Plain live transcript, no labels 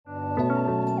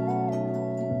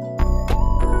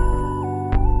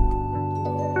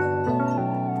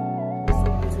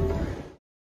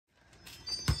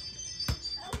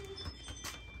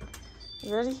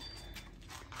ready?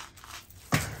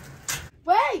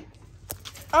 Wait!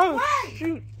 Oh, Wait!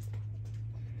 shoot.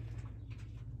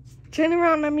 Turn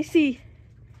around, let me see.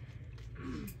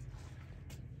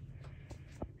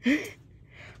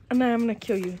 And now I'm gonna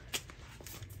kill you.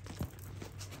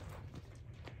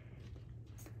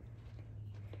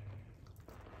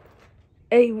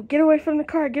 Hey, get away from the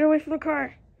car, get away from the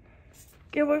car.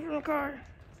 Get away from the car.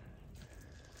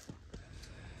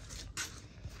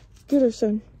 Get her,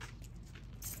 son.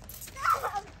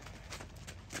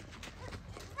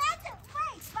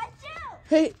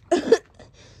 Hey. Get it,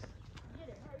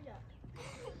 hurry up.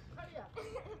 Hurry up.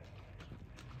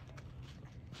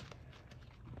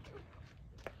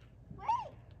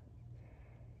 Wait!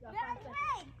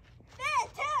 Wait!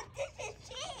 Dad, this is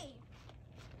cheap!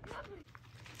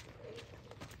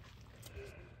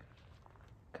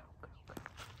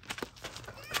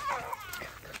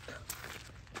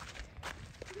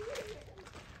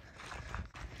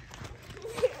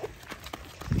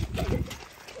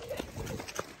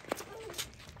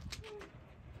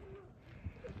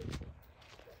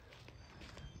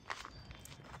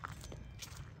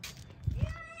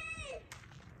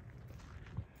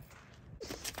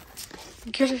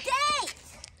 Get her.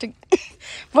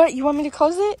 What, you want me to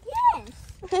close it? Yes!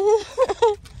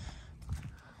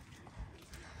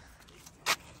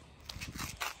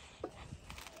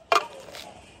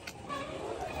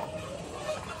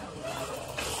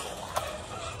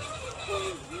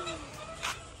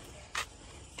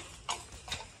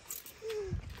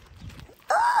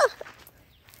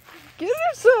 Get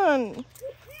her, son.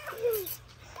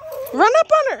 Run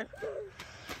up on her.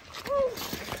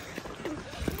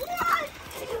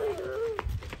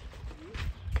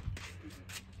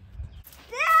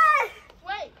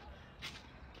 Wait!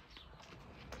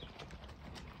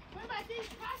 What about this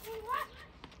passing what?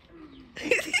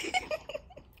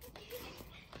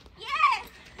 Yes!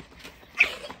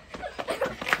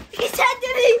 He said to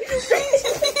me!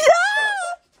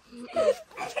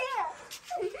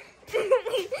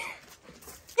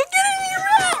 You're getting me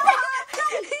red.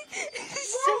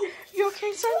 You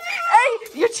okay, son? Hey,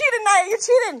 you're cheating, Naya. You're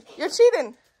cheating. You're cheating.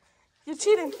 You're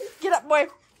cheating. Get up, boy.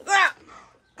 Get up.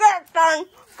 Get up, son.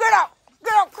 Get up.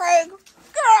 Get up, Craig.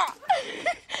 Get up.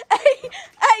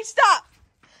 Hey, stop.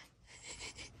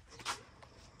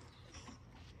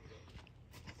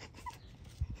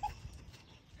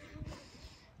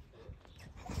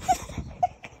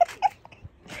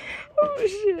 Oh,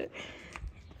 shit.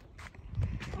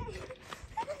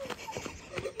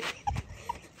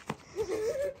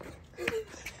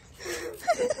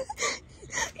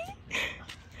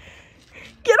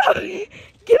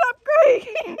 Get up, Craig.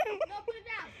 No, put it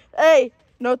down. Hey,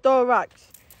 no throw rocks.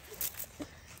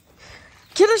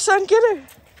 Get her, son, get her.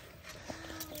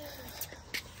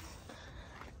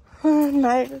 Oh,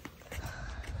 nice.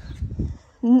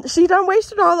 She done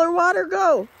wasted all her water.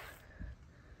 Go.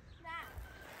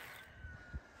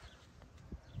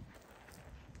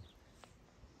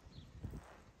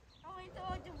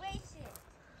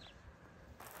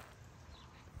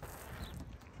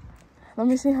 Let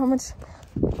me see how much.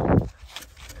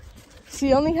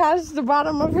 She only has the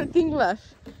bottom of her thing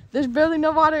left. There's barely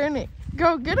no water in it.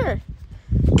 Go get her.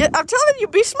 I'm telling you,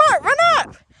 be smart. Run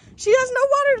up. She has no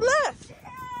water left.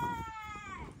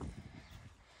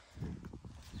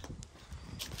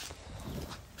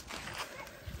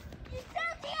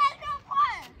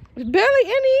 There's barely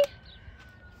any.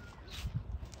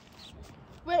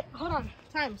 Wait, hold on.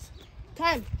 Times.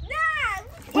 Time.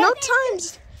 No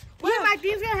times. Wait, my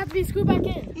beam's gonna have to be screwed back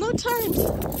in. No times.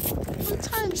 No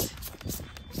times.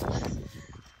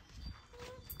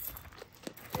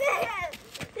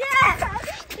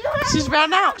 She's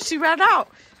ran out. She ran out.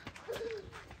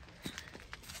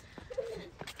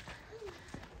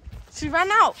 She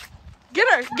ran out. Get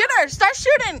her. Get her. Start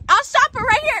shooting. I'll stop her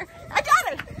right here. I got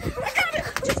her. I got her.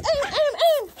 Just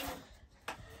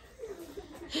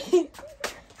aim.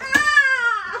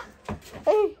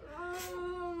 Hey.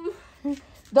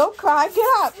 Don't cry. Get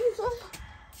up.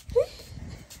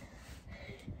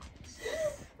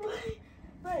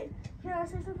 Wait, can I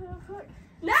say something real quick?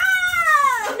 No!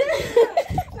 Let me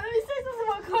say something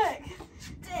real quick.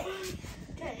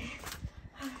 Okay.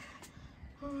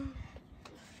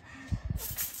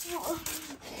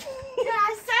 Can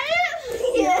I say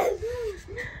it? Yes.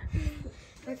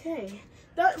 Okay.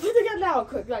 Put the gun down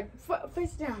quick, like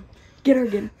face down. Get her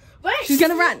again. Wait. She's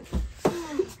gonna run.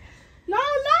 No,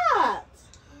 I'm not.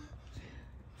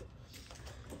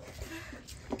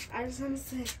 I just want to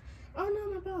say, oh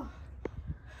no, my bell.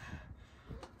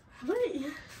 Wait.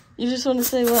 You just want to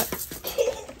say what?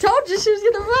 Told you she was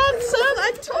gonna run, son.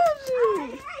 I told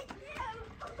you.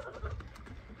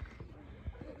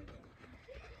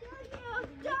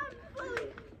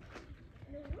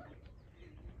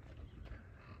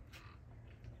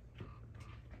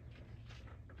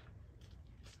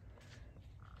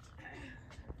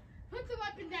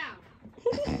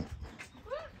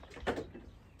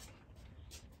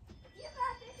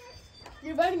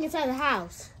 You're running inside the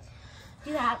house.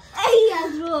 You have 8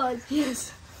 years old.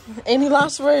 Yes. Any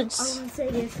last words? All I'm gonna say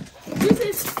is, this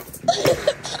is.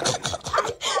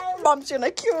 Mom's gonna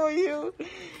kill you.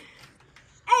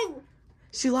 Hey,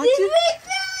 She liked she's it?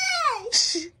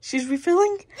 refilling. She's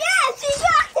refilling? Yeah, she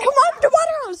got it. Come on, the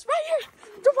water hose, right here.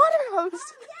 The water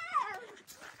hose. Yeah.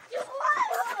 You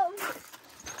want them.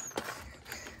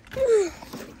 Wait.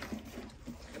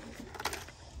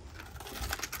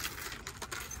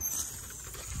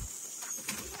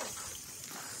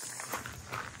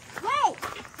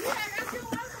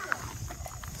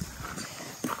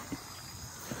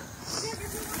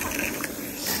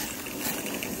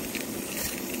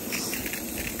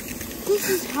 This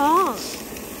is hot.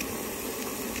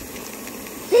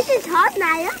 This is hot,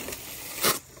 Naya.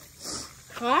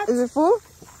 Hot? Is it full?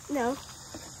 No.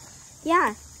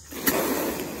 Yeah.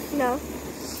 No.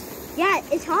 Yeah,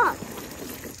 it's hot.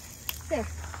 There.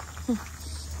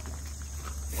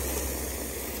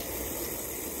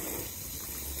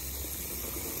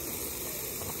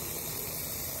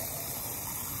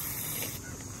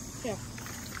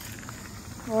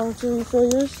 Why don't you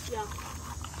refill yours? Yeah.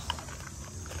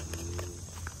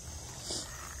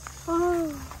 Oh.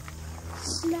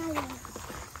 Naya.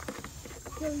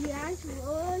 So yes,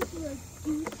 what was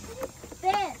you?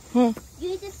 There.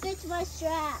 You just fix my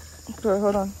strap. Okay,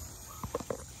 hold on.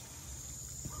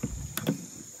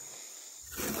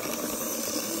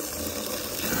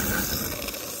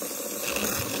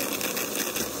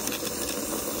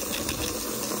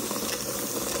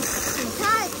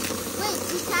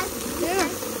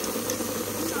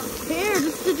 Here,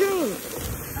 this is the drink.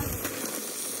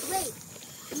 Wait,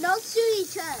 no shoot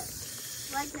each other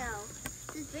right now.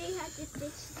 This baby has to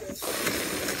fix this.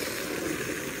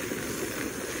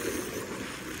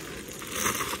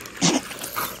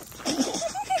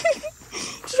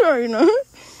 Sorry, no.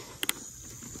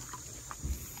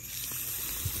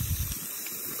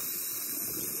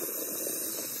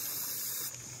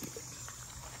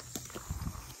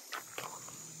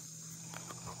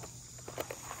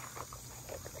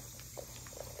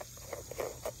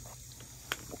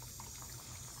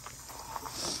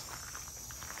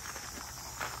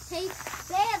 Hey,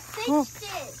 Sam, fix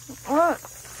this. What?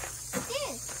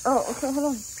 This. Oh, okay, hold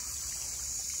on.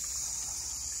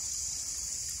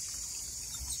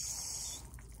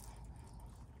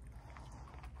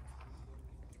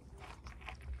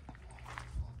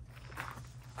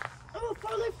 Oh,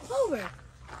 4-leaf clover.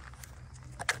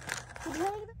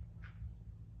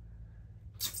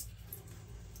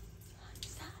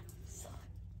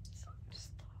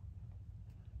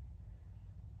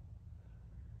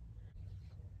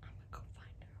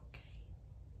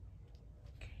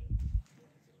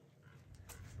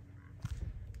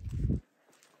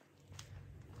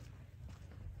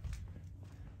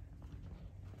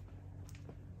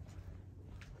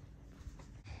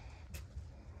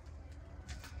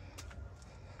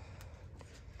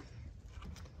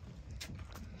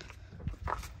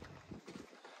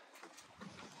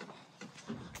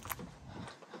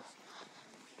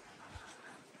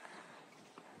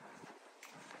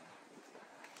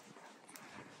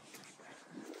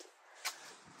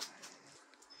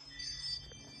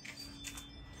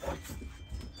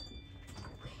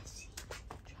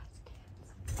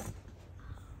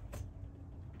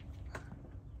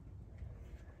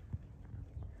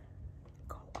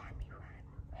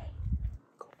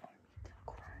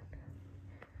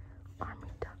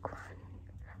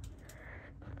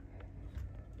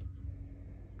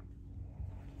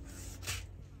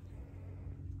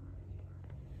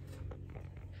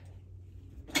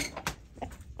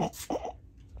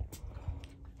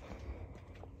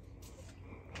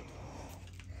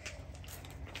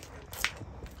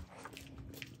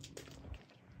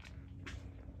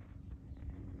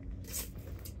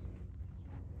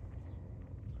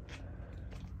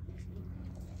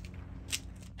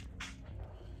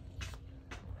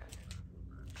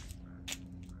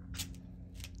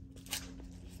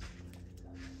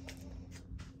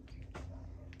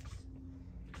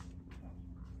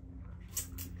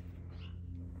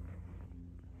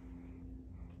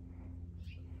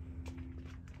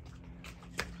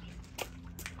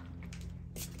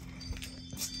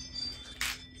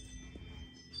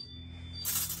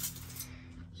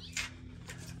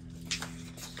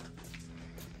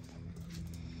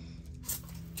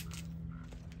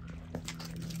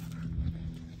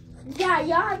 Yeah,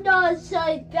 y'all know it's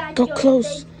so bad. Go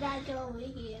close. Back over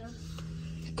here.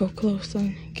 Go close,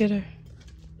 son. Get her.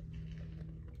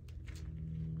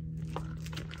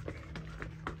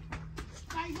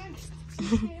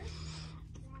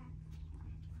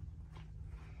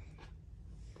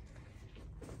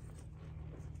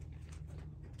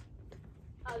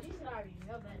 Oh, these are already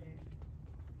no better.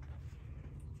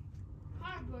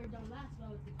 Cardboard don't last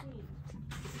well with the queen.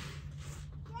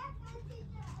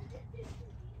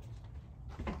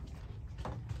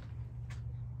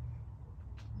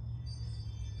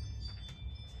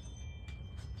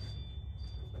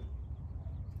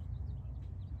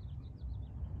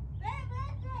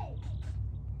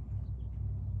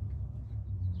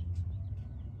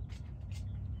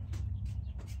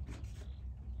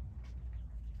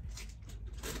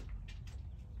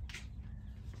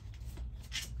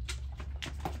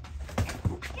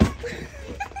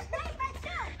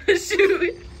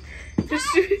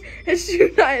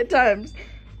 Shoot 9 times.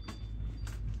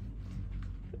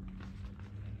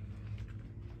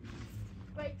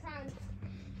 Wait, time.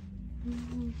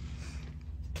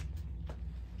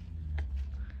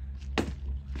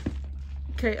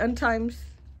 Okay, untimes.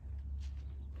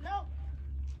 No.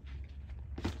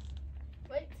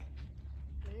 Wait.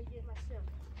 Let me get myself.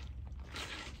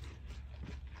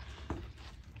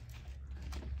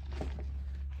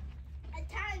 At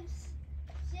times.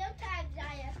 Still times,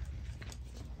 Zaya.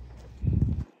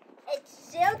 It's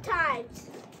still times.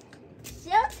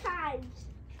 Still times.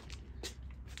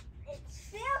 It's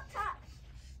still times.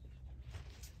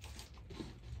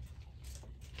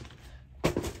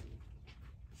 It's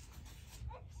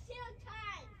still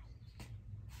times.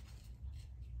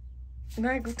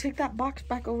 Now go take that box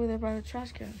back over there by the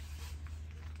trash can.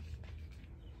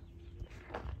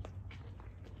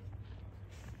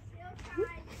 Still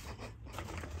times.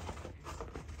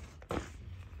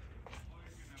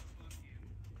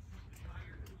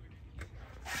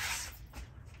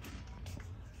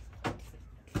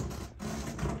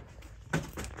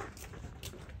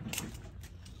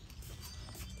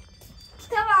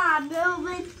 Come on,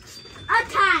 Melvin. At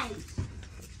times.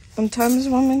 Untimes,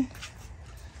 woman.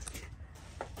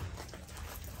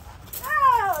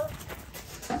 Oh.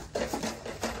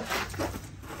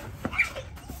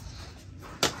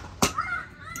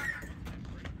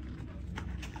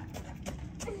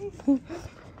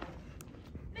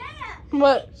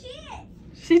 What? Shit.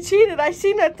 She cheated. I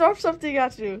seen her throw something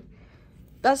at you.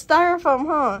 That's styrofoam,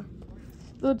 huh?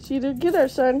 Little cheater. Get her,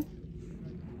 son.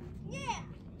 Yeah.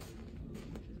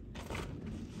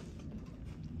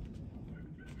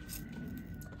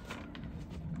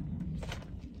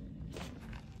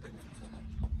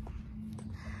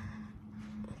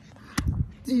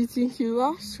 Do you think you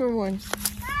lost or won?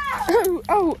 Oh,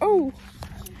 oh, oh.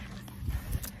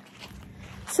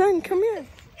 Son, come here.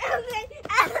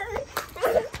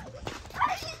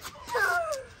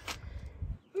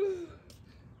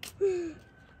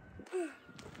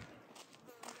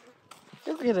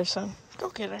 Go get her, son. Go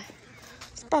get her.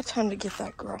 It's about time to get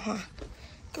that girl, huh?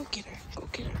 Go get her. Go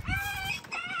get her.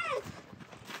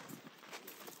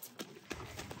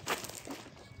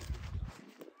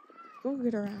 Go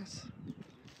get her ass.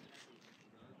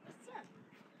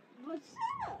 What's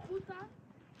up? What's up?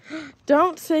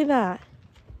 Don't say that.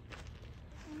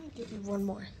 Let me give you one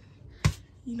more.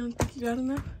 You don't think you got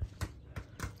enough?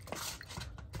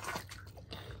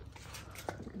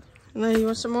 Now you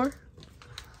want some more?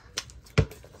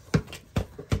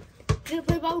 You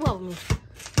play volleyball with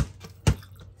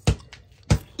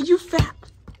me. You fat.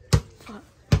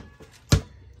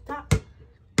 Stop.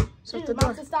 Shut You're the about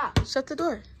door. to stop. Shut the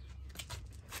door.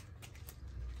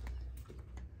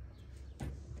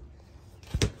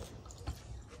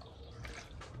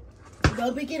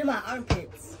 Don't be getting my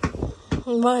armpits.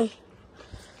 Why?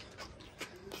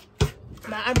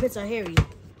 My armpits are hairy.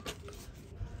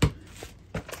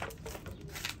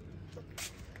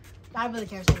 I really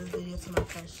can't send this video to my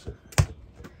crush.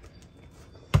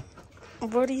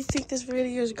 Where do you think this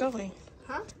video is going?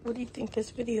 Huh? Where do you think this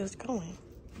video is going?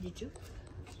 Did you?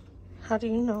 How do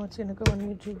you know it's gonna go on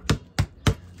YouTube?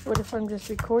 What if I'm just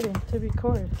recording to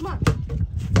record? Come on.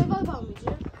 Play volleyball with me,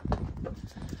 Gina.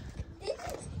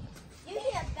 You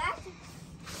need a basket.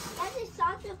 That's a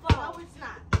soccer No, ball. it's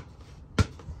not.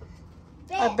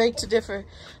 I beg to differ.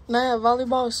 Naya,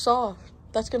 volleyball is soft.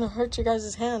 That's gonna hurt your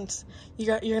guys' hands.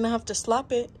 You're gonna have to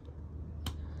slap it.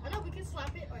 I know we can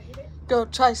slap it or hit it. Go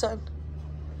try, son.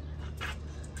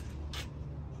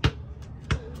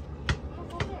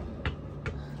 Go there.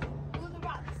 Move the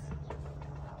rocks.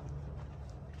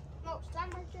 No,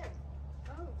 stand right there.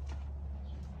 Oh.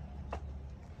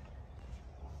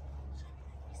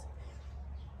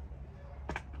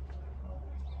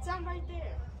 Stand right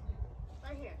there.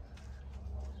 Right here.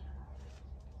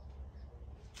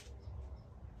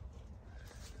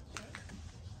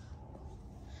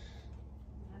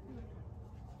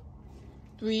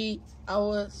 Three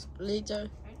hours later.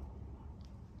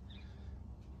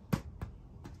 A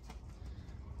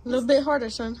little bit harder,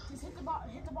 son. Just hit the ball.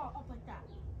 Hit the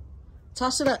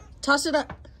Toss it up. Toss it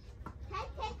up. Can I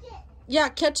catch it? Yeah,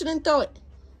 catch it and throw it.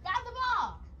 Got the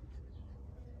ball.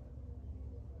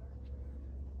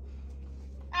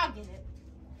 I'll get it.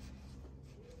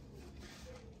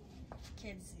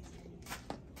 Kids these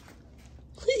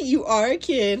days. You are a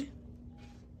kid.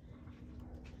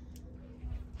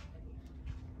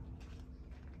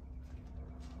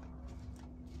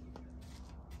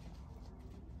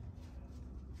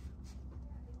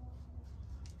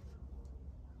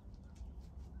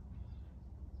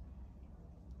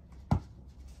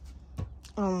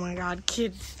 Oh my God,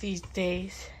 kids these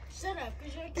days. Shut up,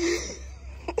 because you're a kid.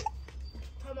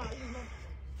 Come on, you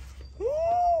know.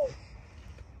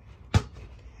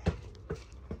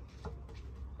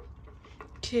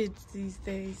 Kids these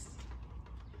days.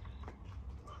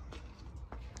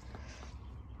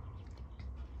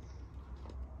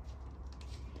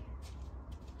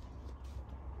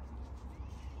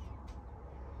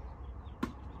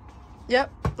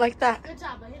 Yep, like that. Good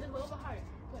job, but hit it a little bit harder.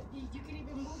 But you can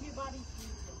even move your body.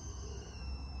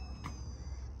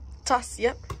 Toss,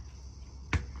 yep.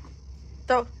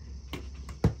 Throw.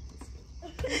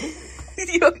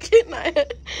 You okay, Naya?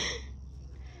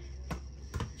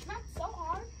 Not so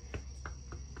hard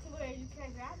to where you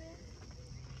can't grab it.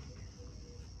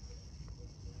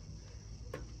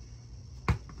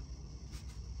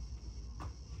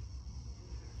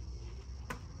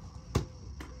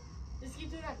 Just keep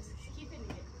doing that. Just keep hitting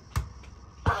it.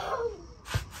 Oh!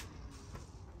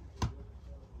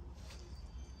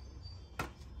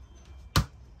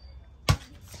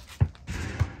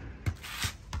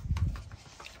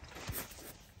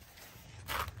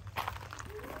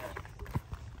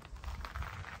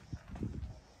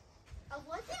 I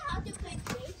wonder how to play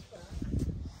baseball.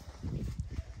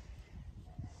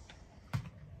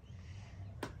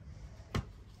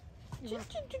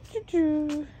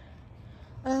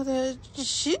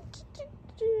 Shit.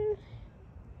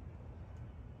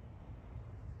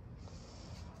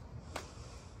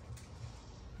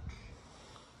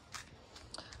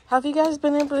 Have you guys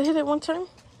been able to hit it one time?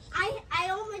 I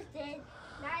almost did.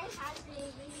 Now I have to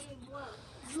even hit it more.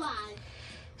 Blind.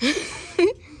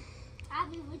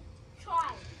 Have you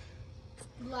tried?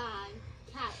 Blind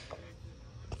cat.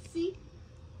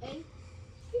 C-A-T.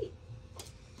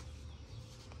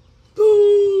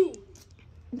 Boo!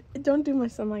 Don't do my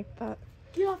son like that.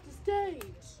 Get off the stage.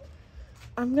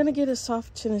 I'm gonna get a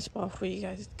soft tennis ball for you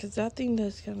guys, because that thing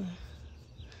does kind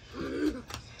of...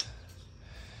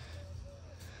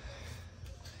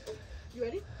 You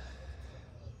ready?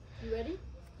 You ready?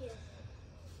 Yeah.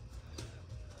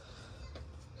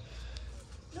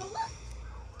 No, look.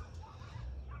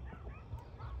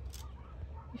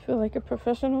 You feel like a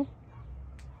professional?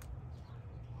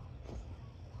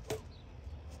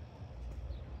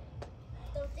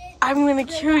 I'm gonna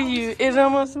kill you. It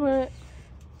almost went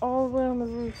all the way on the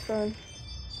roof, son.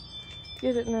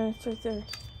 Get it now, it's right there.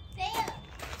 There.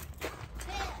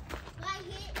 Right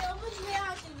here. It almost went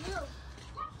on the roof.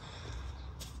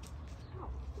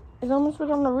 It almost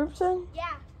went on the roof, son?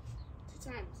 Yeah. 2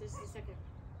 times. This is the second.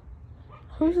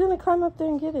 Who's gonna climb up there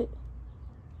and get it?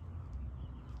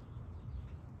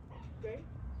 Ready?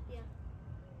 Yeah.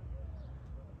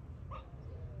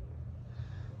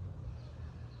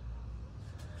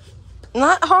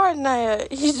 Not hard, Naya.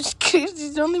 He's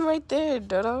only right there,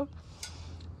 Dodo.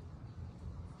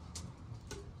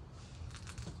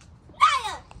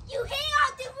 Naya, you hit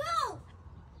on the roof.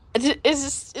 Is it?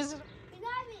 You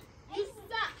got it. You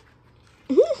suck.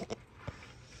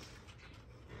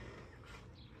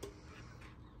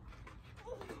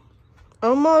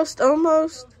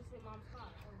 Almost.